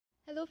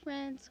Hello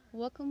friends,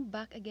 welcome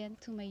back again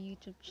to my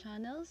YouTube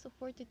channel. So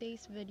for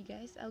today's video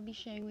guys, I'll be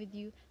sharing with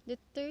you the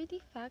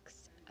 30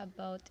 facts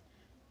about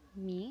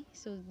me.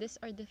 So these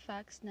are the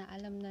facts na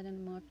alam na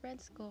ng mga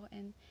friends ko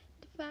and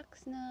the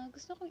facts na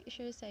gusto kong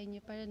i-share sa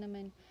inyo para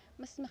naman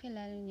mas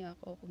makilala niyo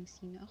ako kung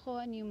sino ako,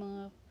 ano yung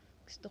mga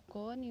gusto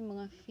ko, ano yung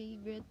mga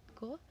favorite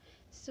ko.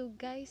 So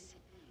guys,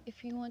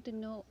 if you want to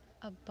know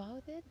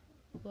about it,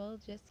 well,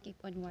 just keep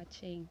on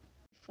watching.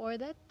 Before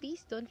that,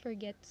 please don't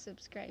forget to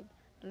subscribe.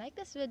 Like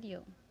this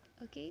video,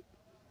 okay?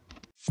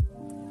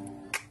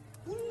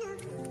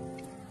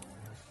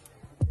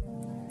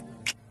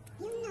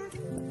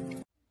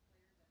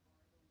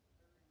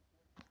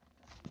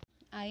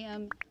 I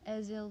am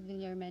Ezyl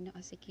Villarmeno.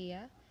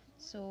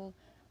 So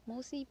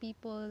mostly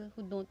people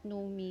who don't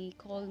know me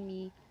call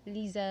me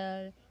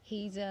Lizal,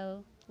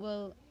 Hazel.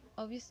 Well,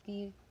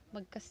 obviously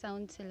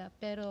magka-sound sila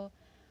pero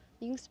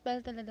yung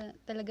spell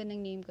talaga ng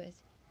name ko is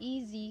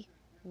Ezyl.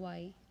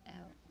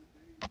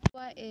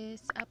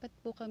 Is apat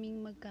po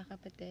kaming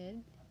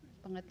magkakapatid.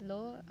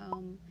 Pangatlo,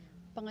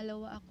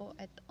 pangalawa ako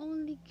at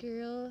only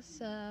girl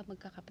sa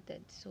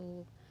magkakapatid.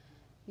 So,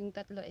 yung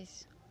tatlo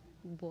is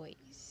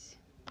boys.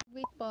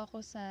 Wait po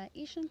ako sa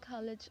Asian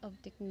College of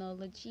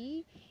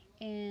Technology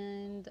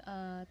and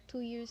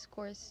 2 years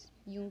course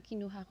yung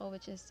kinuha ko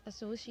which is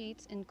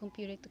Associates in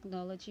Computer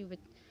Technology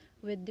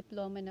with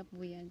diploma na po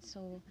yan.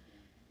 So,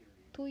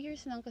 2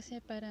 years lang kasi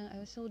parang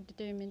I was so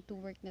determined to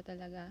work na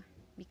talaga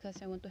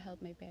because I want to help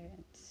my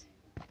parents.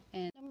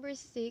 And number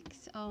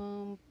 6,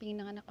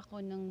 pinanganak ako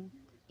ng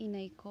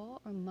inay ko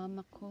or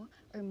mama ko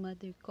or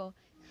mother ko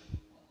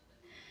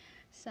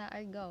sa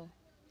Argao,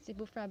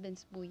 Cebu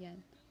Province po yan.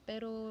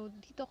 Pero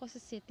dito ako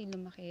sa city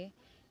lumaki,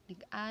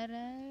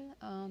 nag-aral,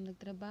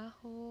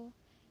 nagtrabaho,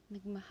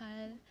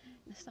 nagmahal,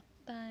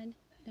 nasaktan,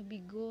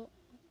 nabigo,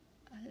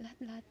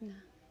 lahat-lahat na.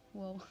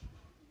 Wow.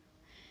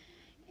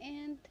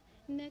 And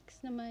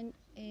next naman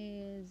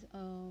is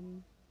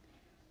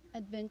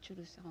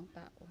adventurous akong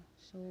tao.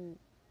 So,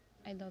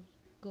 I love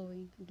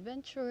going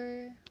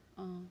adventure,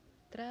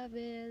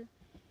 travel,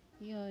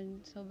 yun,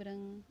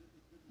 sobrang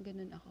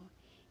ganun ako.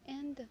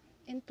 And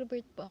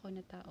introvert po ako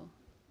na tao.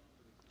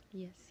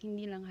 Yes,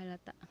 hindi lang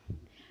halata.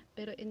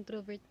 Pero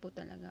introvert po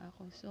talaga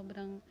ako.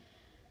 Sobrang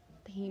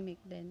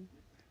tahimik din.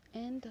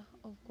 And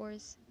of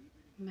course,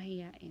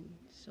 mahiyain.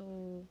 So,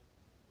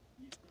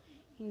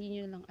 hindi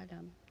nyo lang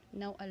alam.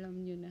 Now,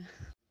 alam nyo na.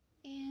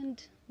 And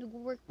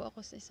nag-work po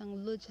ako sa isang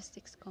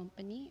logistics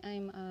company.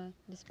 I'm a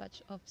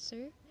dispatch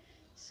officer.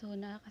 So,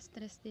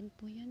 nakaka-stress din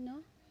po yan,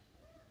 no?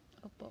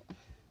 Opo.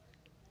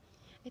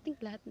 I think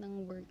lahat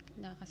ng work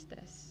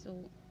nakaka-stress.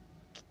 So,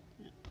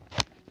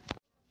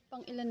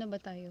 pang ilan na ba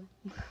tayo?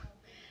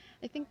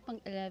 I think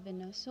pang 11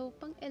 na. So,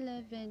 pang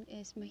 11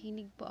 is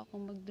mahilig po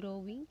ako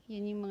mag-drawing.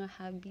 Yan yung mga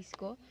hobbies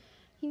ko.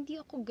 Hindi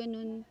ako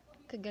ganun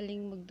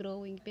kagaling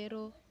mag-drawing,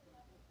 pero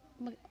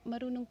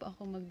marunong po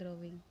ako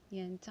mag-drawing.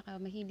 Yan, tsaka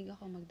mahilig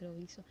ako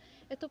mag-drawing. So,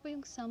 ito po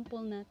yung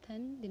sample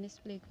natin.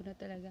 Dinisplay ko na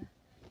talaga.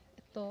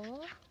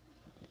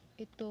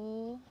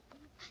 Ito,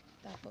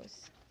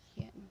 tapos,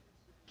 yan.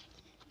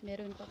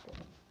 Meron pa po.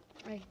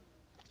 Ay,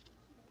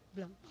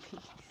 blank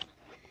face.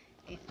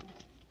 Ayan.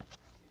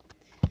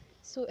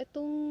 So,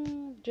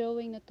 itong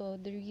drawing na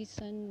to, the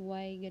reason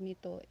why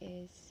ganito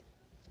is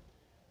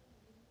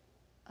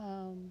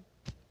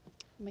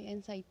may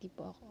anxiety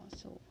po ako.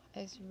 So,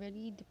 I was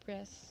really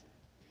depressed,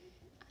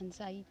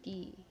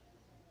 anxiety,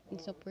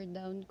 and super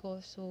down ko.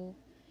 So,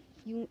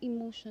 yung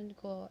emotion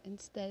ko,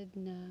 instead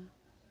na,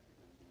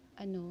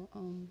 ano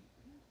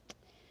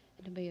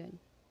ba yun?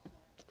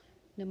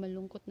 Na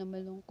malungkot,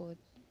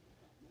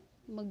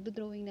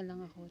 magdo-drawing na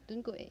lang ako.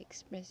 Doon ko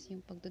i-express yung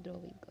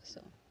pagdo-drawing ko.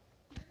 So,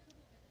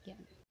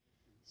 yan.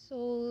 So,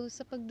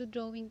 sa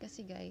pagdo-drawing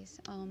kasi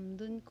guys,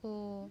 doon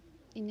ko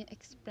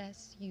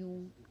ini-express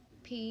yung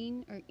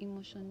pain or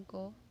emotion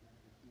ko.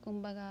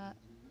 Kumbaga,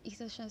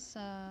 isa siya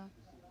sa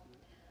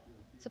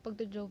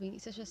pagdo-drawing,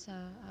 isa siya sa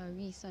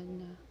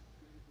reason na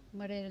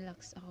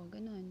marerelax ako,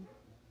 ganun.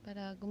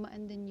 Para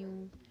gumaan din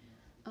yung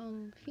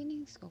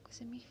feelings ko,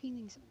 kasi may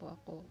feelings po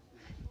ako.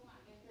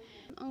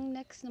 Ang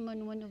next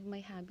naman, one of my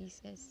hobbies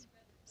is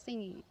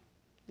singing.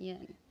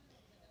 Yan.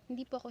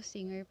 Hindi po ako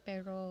singer,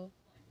 pero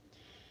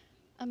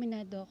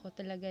aminado ako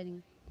talaga,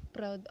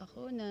 proud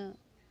ako na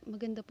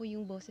maganda po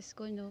yung boses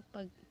ko, no,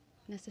 pag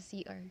nasa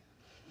CR.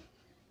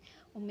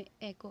 May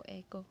echo.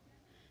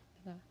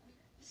 Diba?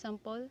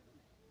 Sample,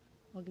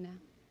 wag na.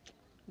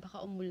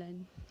 Baka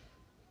umulan.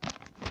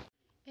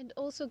 And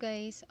also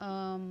guys,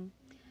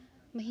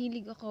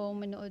 mahilig ako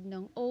manood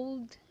ng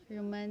old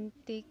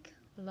romantic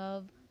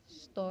love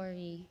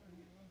story.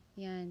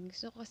 Yan.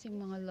 Gusto ko kasi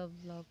mga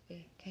love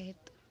eh.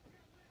 Kahit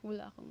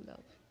wala akong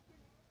love.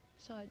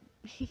 Sad.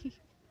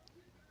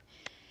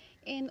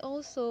 And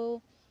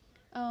also,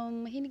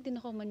 mahilig din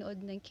ako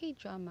manood ng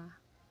K-drama.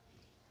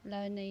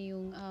 Lalo na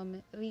yung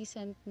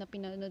recent na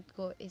pinanood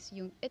ko is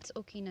yung It's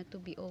Okay Not to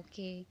Be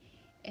Okay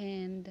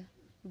and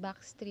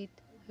Backstreet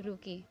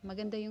Rookie.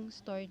 Maganda yung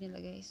story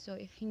nila guys. So,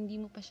 if hindi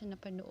mo pa siya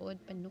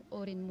napanood,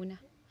 panoorin mo na.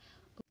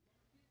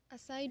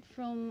 Aside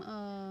from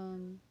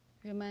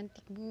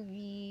romantic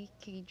movie,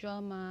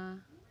 K-drama,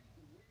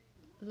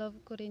 love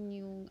ko rin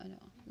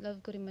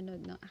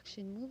manood ng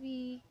action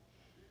movie,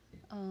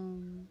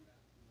 um,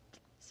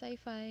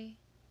 sci-fi,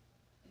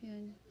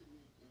 yun.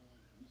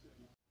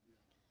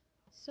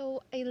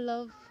 So, I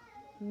love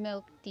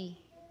milk tea.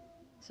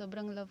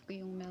 Sobrang love ko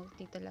yung milk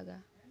tea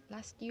talaga.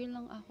 Last year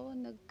lang ako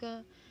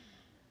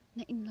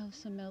na-in-love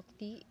sa milk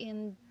tea,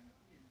 and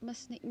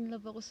mas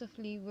na-in-love ako sa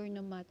flavor na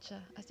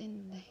matcha. As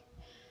in, like,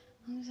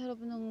 ang sarap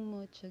ng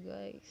matcha,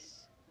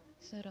 guys.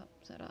 Sarap,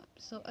 sarap.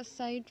 So,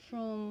 aside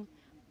from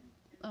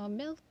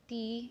milk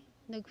tea,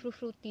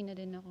 nag-fruit tea na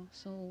din ako.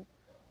 So,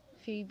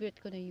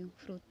 favorite ko na yung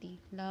fruit tea.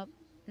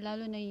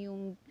 Lalo na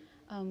yung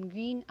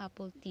green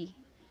apple tea.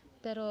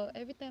 Pero,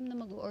 every time na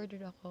mag-order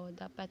ako,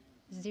 dapat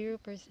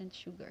 0%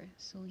 sugar.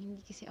 So,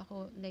 hindi kasi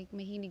ako, like,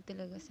 mahilig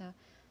talaga sa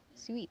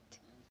sweet.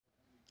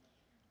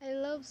 I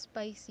love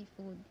spicy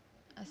food.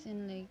 As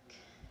in, like,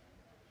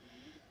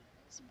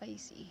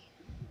 spicy.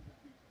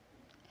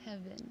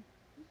 Heaven.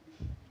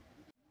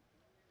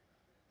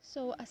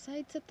 So,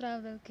 aside sa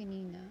travel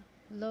kanina,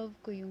 love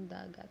ko yung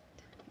dagat.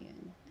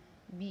 Yun.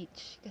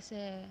 Beach.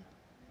 Kasi,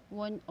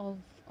 one of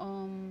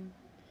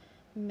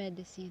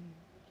medicine.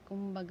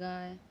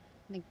 Kumbaga,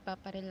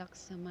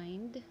 nagpaparelax sa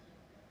mind.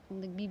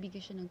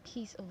 Nagbibigay siya ng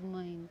peace of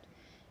mind.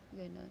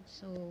 Ganon.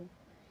 So,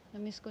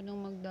 namiss ko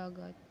nung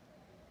magdagat.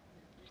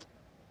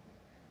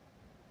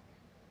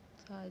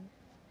 Sad.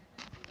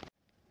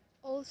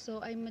 Also,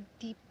 I'm a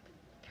deep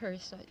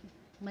person.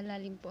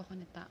 Malalim po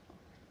ako na tao.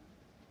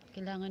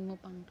 Kailangan mo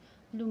pang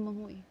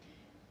lumangoy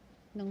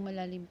ng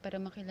malalim para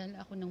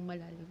makilala ako ng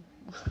malalim.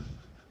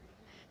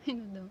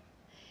 Ano daw?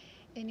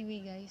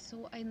 Anyway, guys,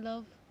 so I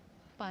love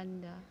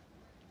panda,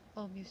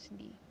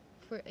 obviously,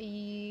 for a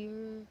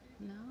year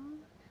now.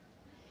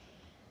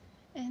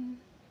 And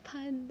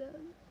panda,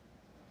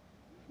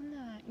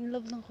 wala, in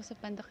love lang ko sa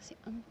panda kasi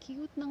ang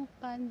cute ng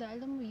panda.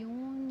 Alam mo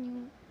yun,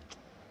 yung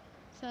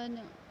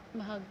sana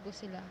mahag ko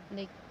sila,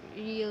 like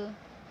real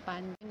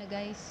panda. Na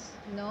guys,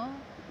 no?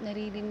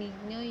 Naririnig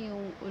nyo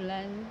yung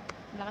ulan,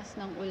 lakas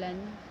ng ulan.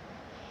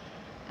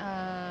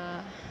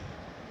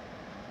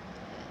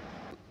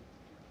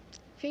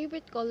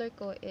 Favorite color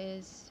ko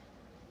is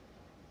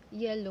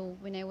yellow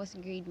when I was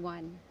grade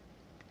 1.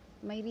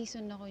 May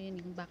reason ako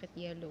yun kung bakit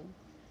yellow.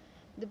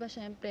 Diba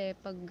syempre,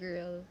 pag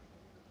girl,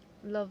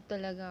 love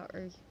talaga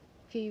or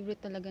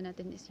favorite talaga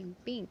natin is yung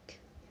pink.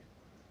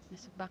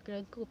 Nasa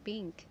background ko,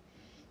 pink.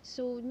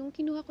 So, nung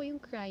kinuha ko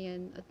yung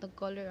crayon at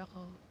nag-color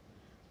ako,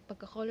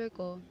 pagka-color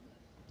ko,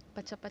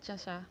 patsa-patsa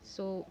siya.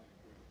 So,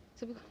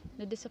 sabi ko,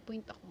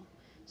 na-disappoint ako.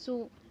 So,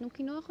 nung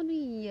kinuha ko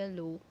ng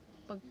yellow,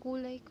 pag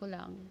kulay ko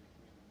lang,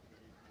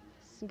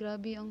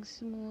 grabe ang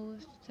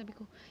smooth. Sabi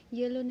ko,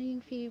 yellow na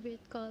yung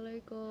favorite color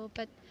ko.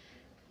 But,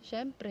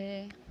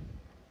 syempre,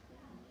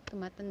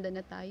 tumatanda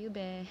na tayo,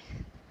 be.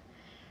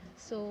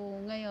 So,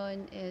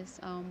 ngayon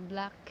is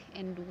black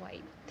and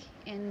white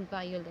and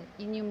violet.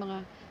 Yun yung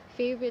mga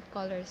favorite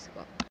colors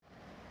ko.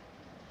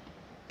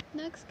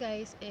 Next,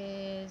 guys,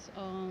 is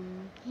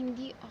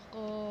hindi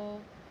ako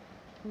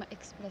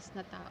ma-express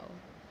na tao.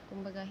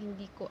 Kumbaga,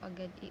 hindi ko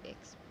agad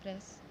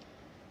i-express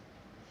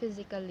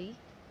physically.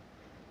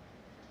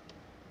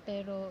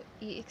 Pero,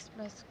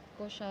 i-express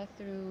ko siya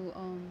through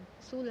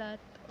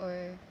sulat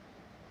or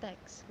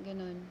text.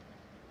 Ganun.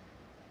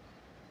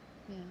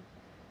 Yeah.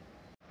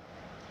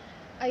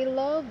 I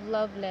love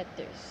love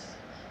letters.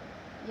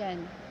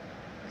 Yan.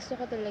 Gusto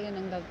ko talaga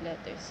ng love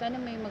letters. Sana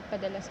may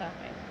magpadala sa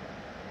akin.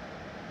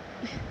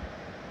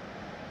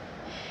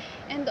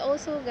 And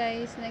also,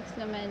 guys, next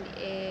naman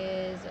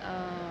is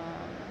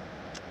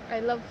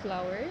I love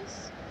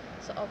flowers.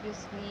 So,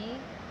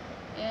 obviously,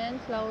 and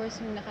flowers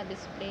yung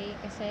naka-display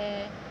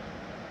kasi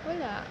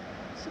wala.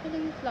 Gusto ko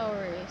lang yung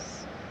flowers.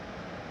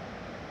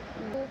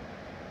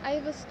 I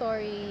have a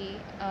story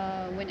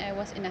when I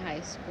was in a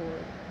high school.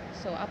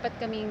 So, apat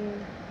kaming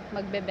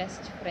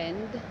magbe-best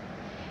friend.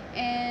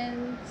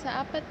 And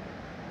sa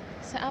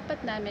apat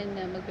namin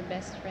na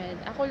magbe-best friend,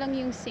 ako lang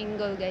yung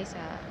single, guys,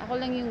 ha.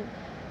 Ako lang yung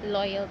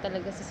loyal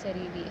talaga sa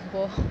sarili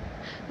ko.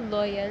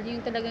 Loyal.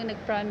 Yung talagang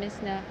nag-promise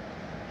na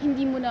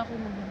hindi mo na ako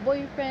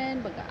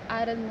mag-boyfriend,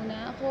 mag-aaral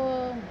muna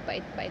ako,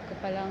 bait-bait ko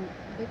pa lang.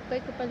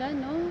 Bait-bait ko pala,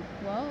 no?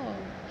 Wow.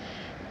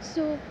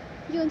 So,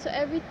 yun. So,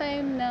 every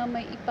time na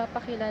may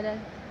ipapakilala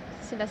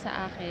sila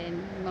sa akin,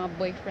 mga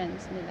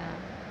boyfriends nila,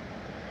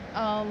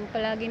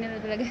 palagi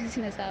nila talaga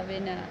sinasabi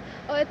na,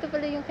 oh, ito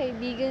pala yung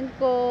kaibigan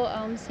ko,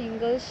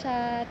 single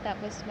siya,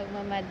 tapos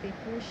magmamadri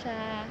po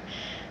siya.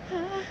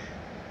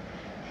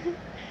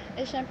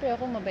 Eh, syempre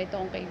ako, mabait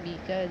akong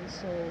kaibigan.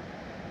 So,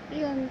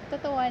 yun,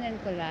 tatawanan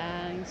ko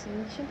lang. So,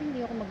 syempre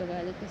hindi ako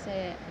magagalit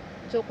kasi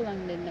joke lang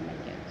din naman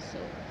yun.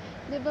 So,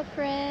 diba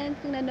friend,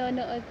 kung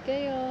nanonood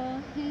kayo,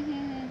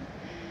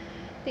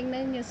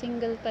 tingnan nyo,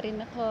 single pa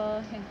rin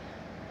ako.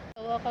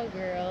 Tawa ka,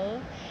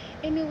 girl.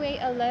 Anyway,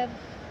 I love.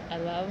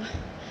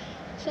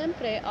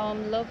 Syempre,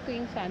 love ko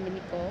yung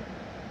family ko.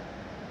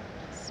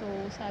 So,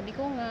 sabi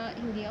ko nga,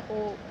 hindi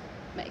ako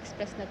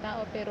ma-express na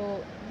tao,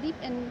 pero deep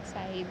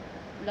inside,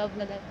 love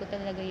na love ko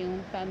talaga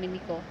yung family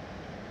ko.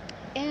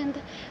 And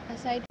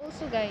aside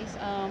also guys,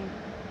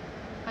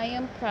 I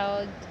am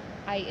proud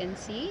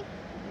INC,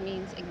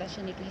 means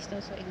Iglesia ni Cristo.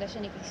 So Iglesia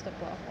ni Cristo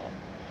po ako.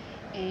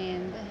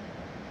 And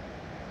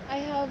I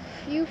have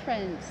few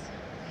friends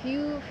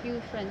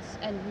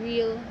and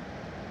real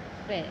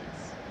friends.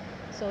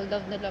 So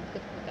love na love ko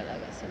po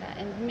talaga sila.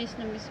 And miss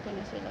na miss ko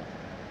na sila.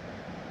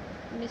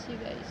 Miss you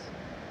guys.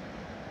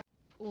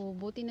 Oh,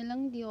 buti na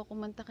lang di ako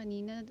kumanta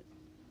kanina.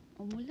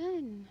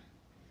 Umulan.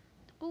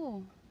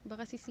 Ako,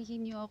 baka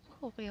sisihin niyo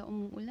ako kaya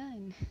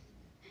umuulan.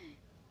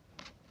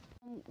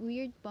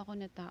 Weird pa ako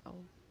na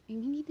tao.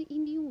 Hindi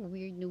yung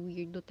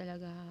weirdo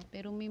talaga ha.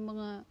 Pero may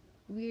mga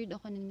weird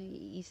ako na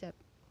naiisip.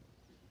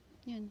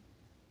 Yun.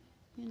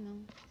 Yun lang.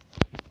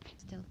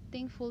 Still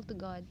thankful to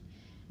God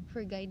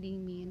for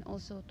guiding me and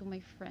also to my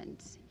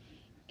friends.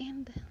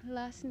 And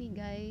lastly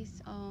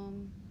guys,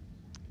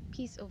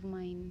 peace of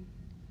mind.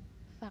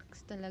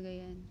 Facts talaga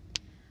yan.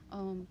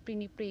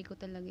 Pinipray ko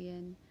talaga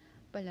yan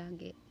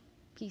palagi.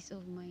 Peace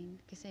of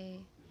mind. Kasi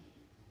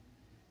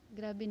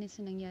grabe na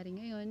sa nangyari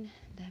ngayon.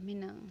 Dami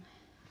ng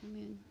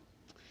yun.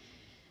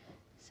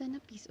 Sana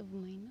peace of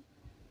mind. No?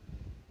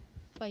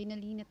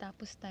 Finally,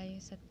 natapos tayo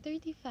sa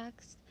 30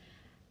 facts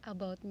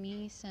about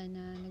me.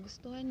 Sana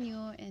nagustuhan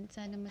nyo and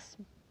sana mas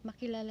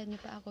makilala nyo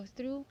pa ako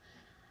through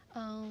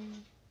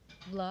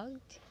vlog.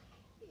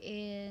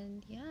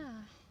 And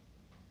yeah,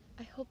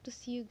 I hope to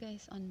see you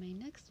guys on my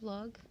next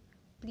vlog.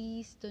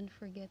 Please don't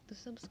forget to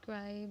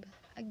subscribe.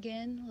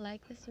 Again, like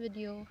this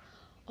video.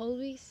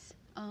 Always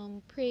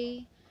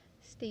pray,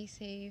 stay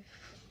safe.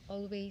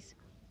 Always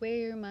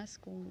wear your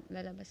mask kung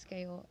lalabas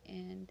kayo.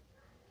 And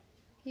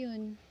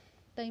yun,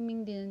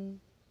 timing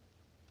din,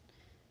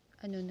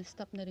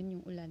 na-stop na rin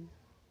yung ulan.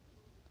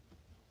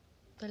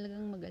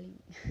 Talagang magaling.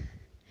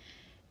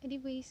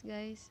 Anyways,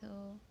 guys, so,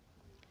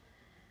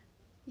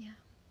 yeah.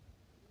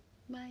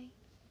 Bye.